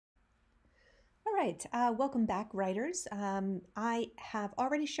right, welcome back, writers. I have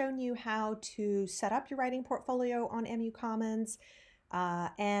already shown you how to set up your writing portfolio on MU Commons,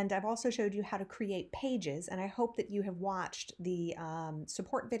 and I've also showed you how to create pages, and I hope that you have watched the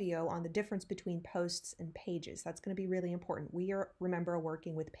support video on the difference between posts and pages. That's going to be really important. We are, remember,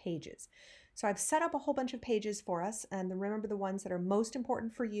 working with pages. So I've set up a whole bunch of pages for us, and remember the ones that are most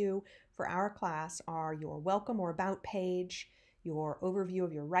important for you for our class are your welcome or about page, your overview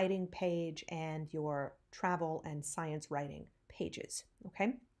of your writing page, and your travel and science writing pages,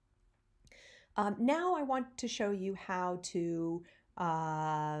 okay? Now I want to show you how to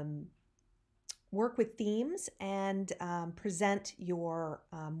work with themes and present your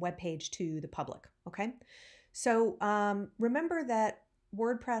web page to the public, okay? So remember that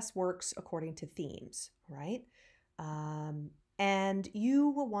WordPress works according to themes, right? And you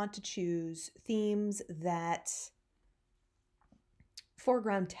will want to choose themes that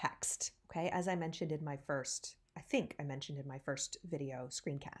foreground text, okay, as I mentioned in my first, I think I mentioned in my first video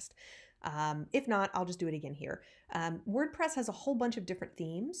screencast. If not, I'll just do it again here. WordPress has a whole bunch of different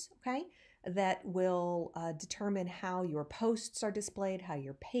themes, okay, that will determine how your posts are displayed, how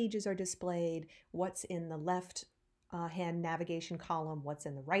your pages are displayed, what's in the left hand navigation column, what's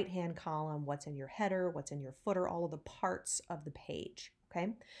in the right hand column, what's in your header, what's in your footer, all of the parts of the page,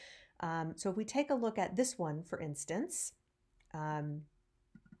 okay? So if we take a look at this one, for instance,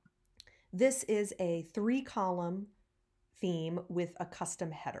 this is a 3-column theme with a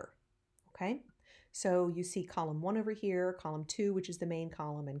custom header, okay? So you see column 1 over here, column 2, which is the main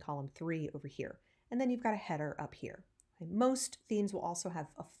column, and column 3 over here. And then you've got a header up here. Okay? Most themes will also have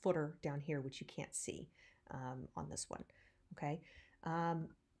a footer down here, which you can't see on this one, okay?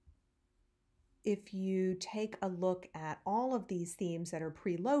 If you take a look at all of these themes that are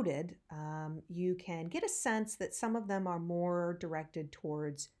preloaded, you can get a sense that some of them are more directed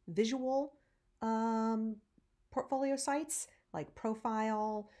towards visual portfolio sites like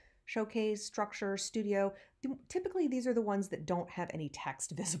Profile, Showcase, Structure, Studio. Typically, these are the ones that don't have any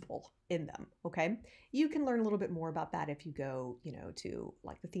text visible in them, okay? You can learn a little bit more about that if you go, to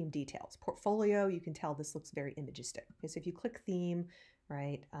like the theme details. Portfolio, you can tell this looks very imagistic. Okay, so if you click theme,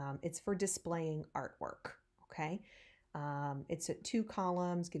 right, it's for displaying artwork, okay? It's at 2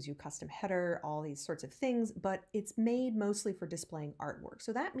 columns, gives you a custom header, all these sorts of things, but it's made mostly for displaying artwork.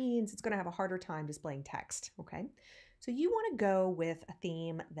 So that means it's going to have a harder time displaying text, okay? So you want to go with a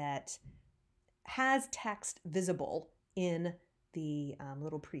theme that has text visible in the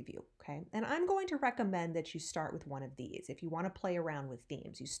little preview, okay? And I'm going to recommend that you start with one of these. If you want to play around with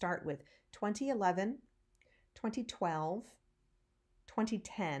themes, you start with 2011, 2012,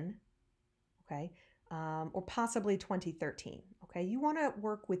 2010, okay? Or possibly 2013, okay? You want to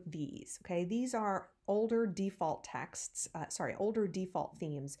work with these, okay? These are older default texts, older default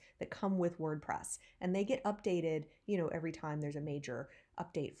themes that come with WordPress, and they get updated, every time there's a major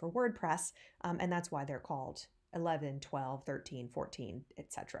update for WordPress, and that's why they're called 11, 12, 13, 14,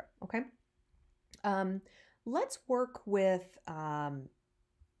 etc., okay? Let's work with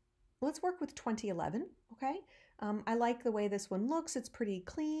 2011, okay? I like the way this one looks. It's pretty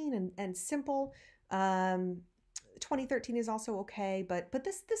clean and simple. 2013 is also okay, but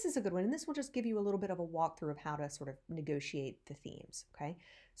this is a good one, and this will just give you a little bit of a walkthrough of how to sort of negotiate the themes, okay?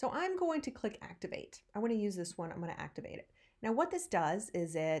 So I'm going to click Activate. I want to use this one. I'm going to activate it. Now what this does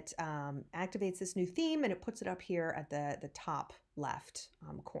is it activates this new theme, and it puts it up here at the top left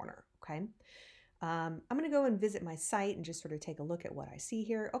corner, okay? I'm going to go and visit my site and just sort of take a look at what I see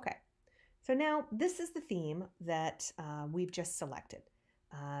here. Okay, so now this is the theme that we've just selected.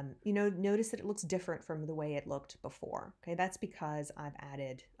 Notice that it looks different from the way it looked before. Okay, that's because I've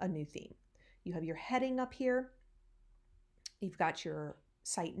added a new theme. You have your heading up here. You've got your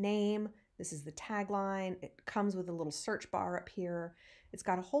site name. This is the tagline. It comes with a little search bar up here. It's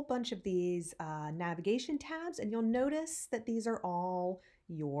got a whole bunch of these navigation tabs, and you'll notice that these are all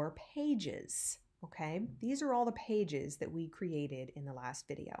your pages. Okay, these are all the pages that we created in the last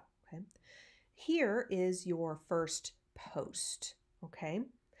video. Okay, here is your first post. Okay,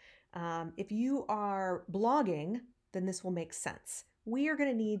 if you are blogging, then this will make sense. We are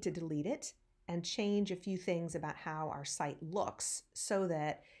going to need to delete it and change a few things about how our site looks so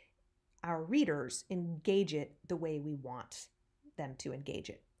that our readers engage it the way we want them to engage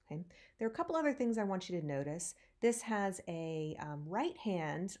it. Okay, there are a couple other things I want you to notice. This has a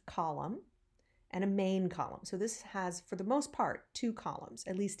right-hand column and a main column. So this has, for the most part, 2 columns,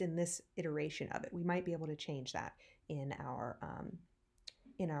 at least in this iteration of it. We might be able to change that in our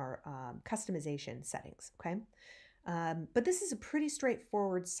customization settings, okay? But this is a pretty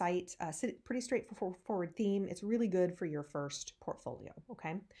straightforward site, pretty straightforward theme. It's really good for your first portfolio,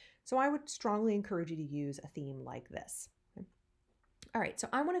 okay? So I would strongly encourage you to use a theme like this. Okay? All right, so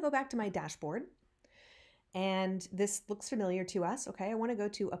I want to go back to my dashboard. And this looks familiar to us, okay? I want to go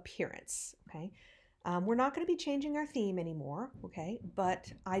to Appearance, okay? We're not going to be changing our theme anymore, okay?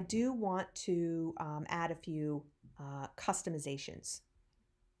 But I do want to add a few customizations.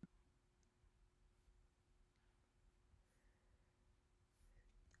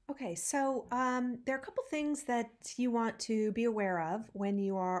 Okay, so there are a couple things that you want to be aware of when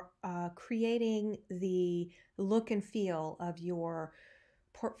you are creating the look and feel of your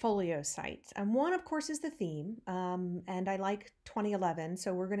portfolio site. One, of course, is the theme, and I like 2011,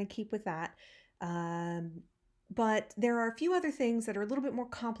 so we're going to keep with that. But there are a few other things that are a little bit more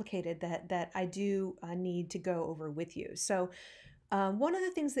complicated that I do need to go over with you. So one of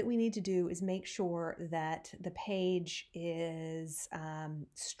the things that we need to do is make sure that the page is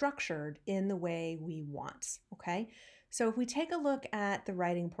structured in the way we want, okay? So if we take a look at the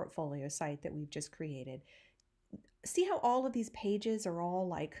writing portfolio site that we've just created, see how all of these pages are all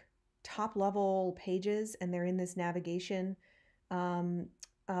like top level pages and they're in this navigation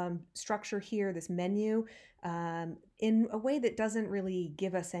structure here, this menu, in a way that doesn't really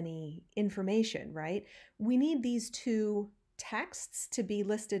give us any information, right? We need these two texts to be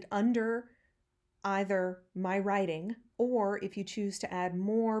listed under either my writing, or if you choose to add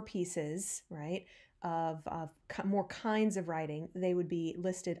more pieces, right, of more kinds of writing, they would be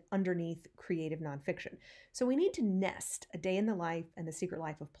listed underneath creative nonfiction. So we need to nest A Day in the Life and The Secret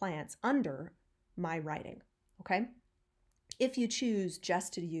Life of Plants under my writing, okay? If you choose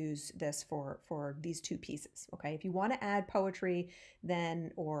just to use this for these two pieces, okay? If you want to add poetry,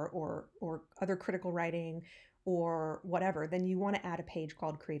 then or other critical writing or whatever, then you want to add a page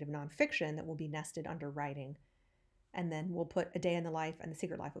called Creative Nonfiction that will be nested under writing. And then we'll put A Day in the Life and The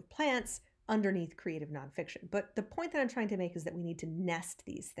Secret Life of Plants underneath creative nonfiction. But the point that I'm trying to make is that we need to nest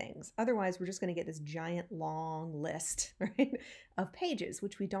these things. Otherwise, we're just going to get this giant long list, right, of pages,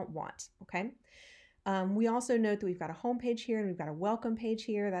 which we don't want, okay? We also note that we've got a home page here and we've got a welcome page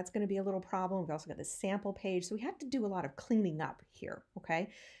here. That's going to be a little problem. We've also got this sample page. So we have to do a lot of cleaning up here, okay?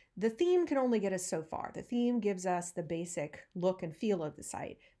 The theme can only get us so far. The theme gives us the basic look and feel of the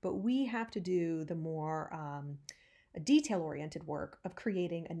site, but we have to do the more detail-oriented work of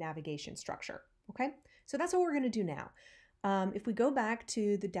creating a navigation structure, okay? So that's what we're going to do now. If we go back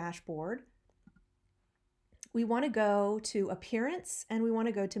to the dashboard, we want to go to Appearance and we want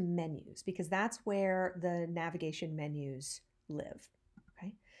to go to Menus because that's where the navigation menus live,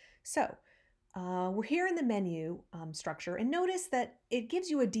 okay? So we're here in the menu structure, and notice that it gives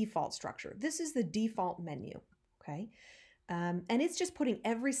you a default structure. This is the default menu, okay? And it's just putting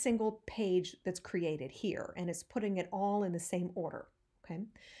every single page that's created here, and it's putting it all in the same order, okay?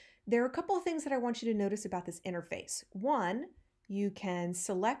 There are a couple of things that I want you to notice about this interface. One, you can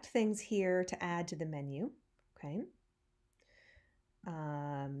select things here to add to the menu, okay?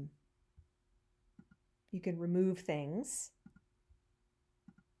 You can remove things,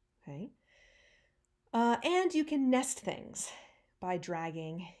 okay? And you can nest things by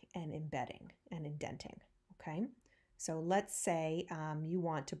dragging and embedding and indenting, okay? So let's say you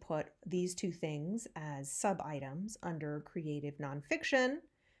want to put these two things as sub-items under creative nonfiction,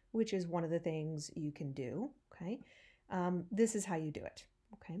 which is one of the things you can do, okay? This is how you do it,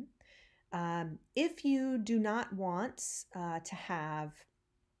 okay? If you do not want to have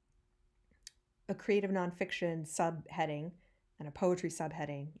a creative nonfiction subheading and a poetry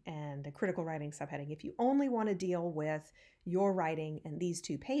subheading and a critical writing subheading, if you only want to deal with your writing and these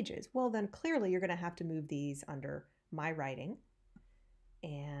two pages, well, then clearly you're going to have to move these under my writing.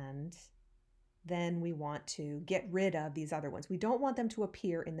 And then we want to get rid of these other ones. We don't want them to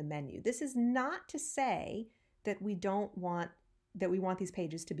appear in the menu. This is not to say that we want these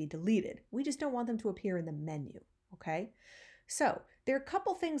pages to be deleted. We just don't want them to appear in the menu, okay? So there are a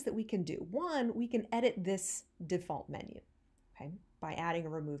couple things that we can do. One, we can edit this default menu, okay, by adding or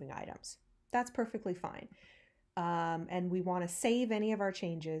removing items. That's perfectly fine. And we want to save any of our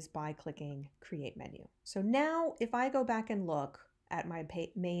changes by clicking Create Menu. So now if I go back and look at my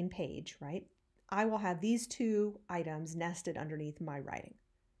main page, right, I will have these two items nested underneath my writing.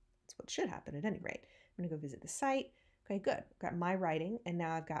 That's what should happen at any rate. I'm going to go visit the site. Okay, good. I've got my writing, and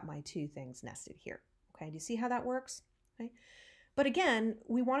now I've got my two things nested here. Okay, do you see how that works? Okay. But again,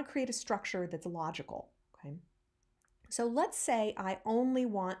 we want to create a structure that's logical. Okay. So let's say I only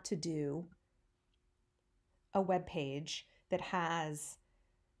want to do a web page that has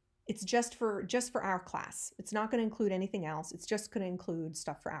It's just for our class. It's not going to include anything else. It's just going to include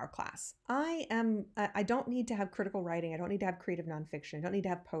stuff for our class. I don't need to have critical writing. I don't need to have creative nonfiction. I don't need to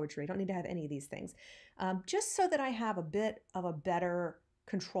have poetry. I don't need to have any of these things. Just so that I have a bit of a better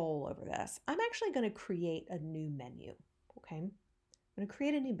control over this, I'm actually going to create a new menu. Okay, I'm going to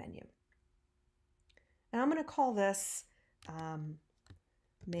create a new menu, and I'm going to call this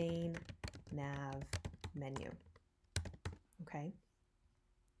main nav menu. Okay.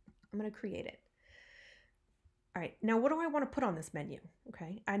 I'm going to create it. All right, now what do I want to put on this menu?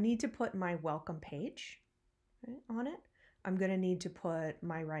 Okay, I need to put my welcome page on it. I'm going to need to put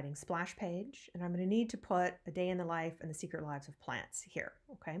my writing splash page, and I'm going to need to put a day in the life and the secret lives of plants here.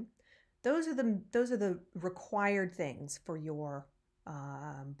 Okay, those are the required things for your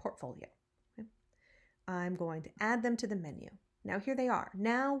portfolio. Okay? I'm going to add them to the menu. Now here they are.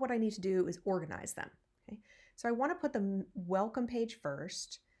 Now what I need to do is organize them. Okay, so I want to put the welcome page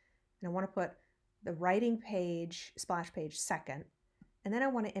first. And I want to put the writing page, splash page second, and then I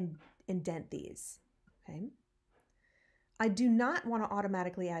want to indent these, okay? I do not want to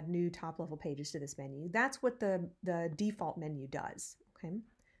automatically add new top-level pages to this menu. That's what the default menu does, okay?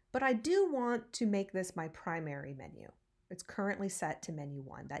 But I do want to make this my primary menu. It's currently set to menu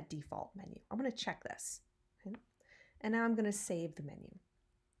 1, that default menu. I'm going to check this, okay? And now I'm going to save the menu.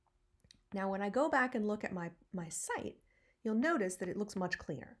 Now when I go back and look at my site, you'll notice that it looks much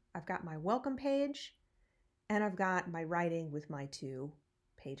cleaner. I've got my welcome page and I've got my writing with my 2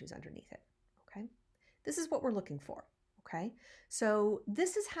 pages underneath it, okay? This is what we're looking for, okay? So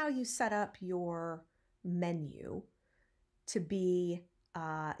this is how you set up your menu to be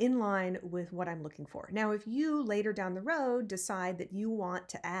in line with what I'm looking for. Now, if you later down the road decide that you want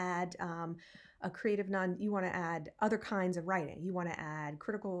to add you want to add other kinds of writing, you want to add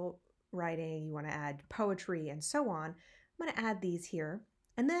critical writing, you want to add poetry and so on, I'm going to add these here.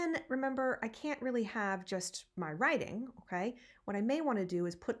 And then remember, I can't really have just my writing, okay? What I may want to do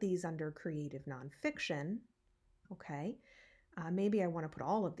is put these under creative nonfiction, okay? Maybe I want to put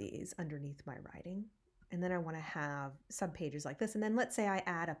all of these underneath my writing. And then I want to have subpages like this. And then let's say I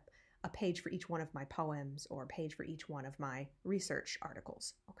add a page for each one of my poems or a page for each one of my research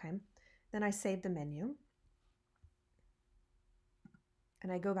articles, okay? Then I save the menu.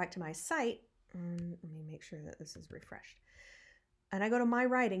 And I go back to my site. Let me make sure that this is refreshed. And I go to my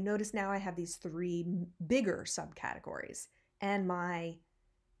writing. Notice now I have these 3 bigger subcategories. And my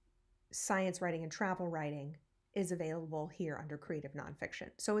science writing and travel writing is available here under creative nonfiction.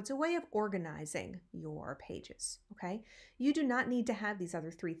 So it's a way of organizing your pages, okay? You do not need to have these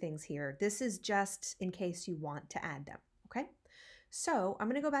other 3 things here. This is just in case you want to add them, okay? So I'm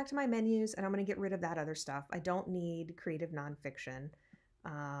gonna go back to my menus and I'm gonna get rid of that other stuff. I don't need creative nonfiction.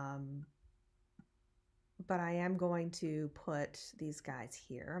 But I am going to put these guys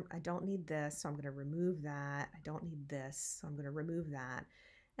here. I don't need this, so I'm going to remove that. I don't need this, so I'm going to remove that.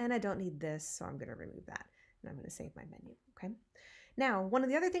 And I don't need this, so I'm going to remove that. And I'm going to save my menu, okay? Now, one of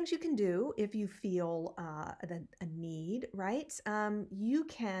the other things you can do if you feel a need, right? You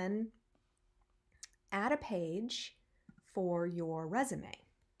can add a page for your resume,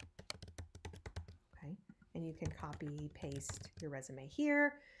 okay? And you can copy, paste your resume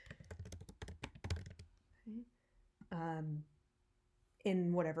here.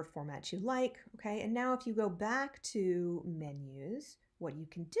 In whatever format you like, okay? And now if you go back to menus, what you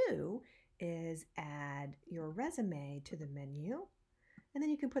can do is add your resume to the menu, and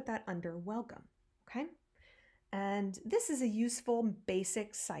then you can put that under welcome, okay? And this is a useful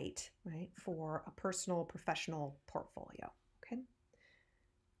basic site, right, for a personal, professional portfolio, okay?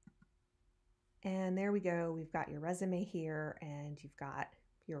 And there we go. We've got your resume here, and you've got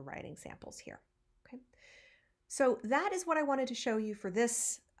your writing samples here, okay? So that is what I wanted to show you for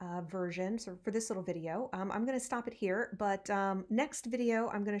this version, so for this little video. I'm going to stop it here, but next video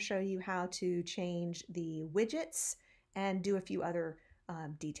I'm going to show you how to change the widgets and do a few other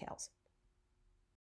details.